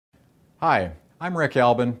Hi, I'm Rick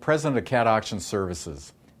Albin, President of Cat Auction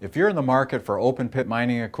Services. If you're in the market for open pit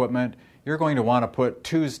mining equipment, you're going to want to put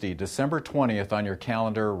Tuesday, December 20th on your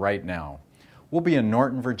calendar right now. We'll be in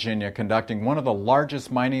Norton, Virginia, conducting one of the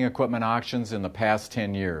largest mining equipment auctions in the past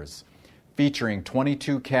 10 years, featuring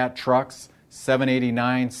 22 Cat trucks,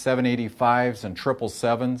 789s, 785s, and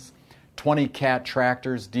 777s, 20 Cat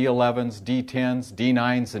tractors, D11s, D10s,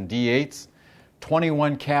 D9s, and D8s,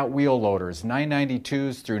 21 Cat wheel loaders,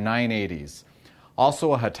 992s through 980s,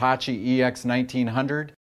 also a Hitachi EX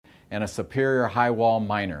 1900 and a Superior high wall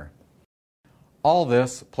miner. All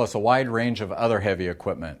this plus a wide range of other heavy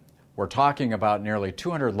equipment. We're talking about nearly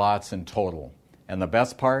 200 lots in total. And the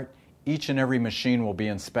best part, each and every machine will be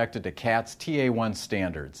inspected to Cat's TA1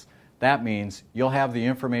 standards. That means you'll have the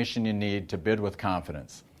information you need to bid with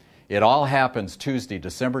confidence. It all happens Tuesday,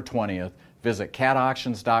 December 20th. Visit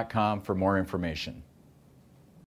catauctions.com for more information.